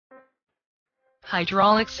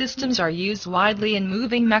Hydraulic systems are used widely in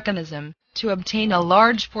moving mechanism, to obtain a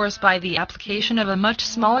large force by the application of a much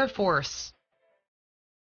smaller force.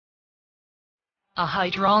 A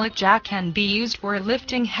hydraulic jack can be used for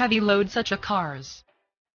lifting heavy loads such as cars.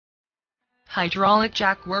 Hydraulic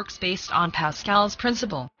jack works based on Pascal's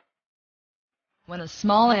principle. When a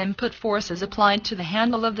small input force is applied to the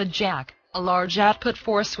handle of the jack, a large output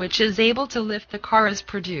force which is able to lift the car is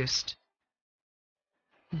produced.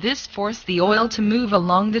 This forces the oil to move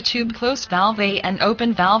along the tube closed valve A and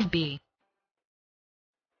open valve B.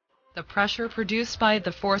 The pressure produced by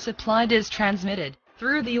the force applied is transmitted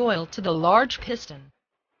through the oil to the large piston.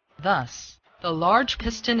 Thus, the large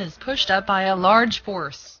piston is pushed up by a large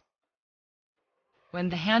force. When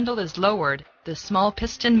the handle is lowered, the small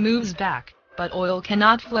piston moves back, but oil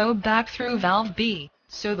cannot flow back through valve B,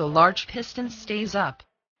 so the large piston stays up.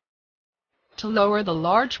 To lower the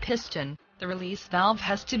large piston, the release valve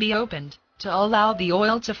has to be opened, to allow the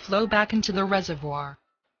oil to flow back into the reservoir.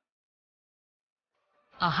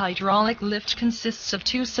 A hydraulic lift consists of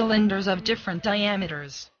two cylinders of different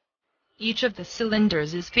diameters. Each of the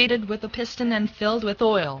cylinders is fitted with a piston and filled with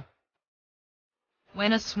oil.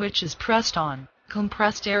 When a switch is pressed on,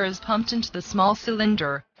 compressed air is pumped into the small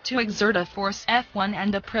cylinder, to exert a force F1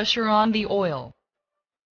 and a pressure on the oil.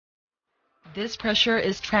 This pressure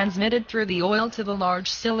is transmitted through the oil to the large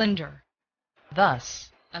cylinder. Thus,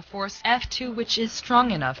 a force F2 which is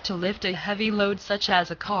strong enough to lift a heavy load such as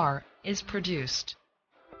a car, is produced.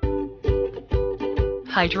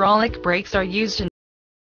 Hydraulic brakes are used in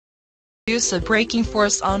produce a braking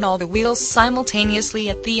force on all the wheels simultaneously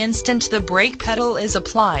at the instant the brake pedal is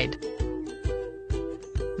applied.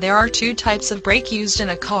 There are two types of brake used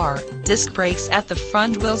in a car: disc brakes at the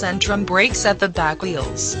front wheels and drum brakes at the back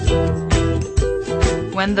wheels.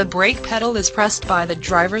 When the brake pedal is pressed by the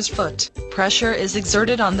driver's foot, pressure is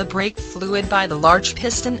exerted on the brake fluid by the large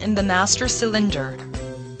piston in the master cylinder.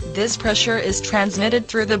 This pressure is transmitted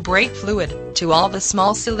through the brake fluid to all the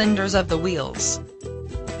small cylinders of the wheels.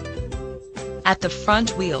 At the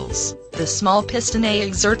front wheels, the small piston A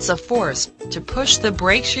exerts a force to push the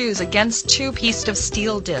brake shoes against two pieces of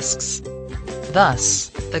steel discs.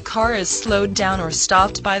 Thus, the car is slowed down or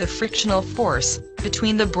stopped by the frictional force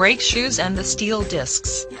between the brake shoes and the steel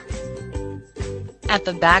discs. At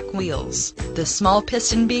the back wheels, the small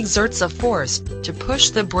piston B exerts a force to push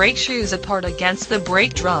the brake shoes apart against the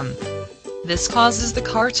brake drum. This causes the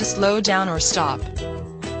car to slow down or stop.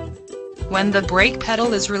 When the brake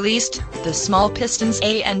pedal is released, the small pistons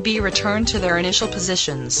A and B return to their initial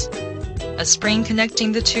positions. A spring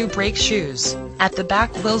connecting the two brake shoes at the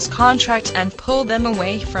back wheels contract and pull them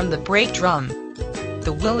away from the brake drum.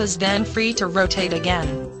 The wheel is then free to rotate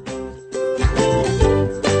again.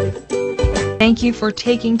 Thank you for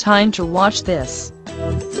taking time to watch this.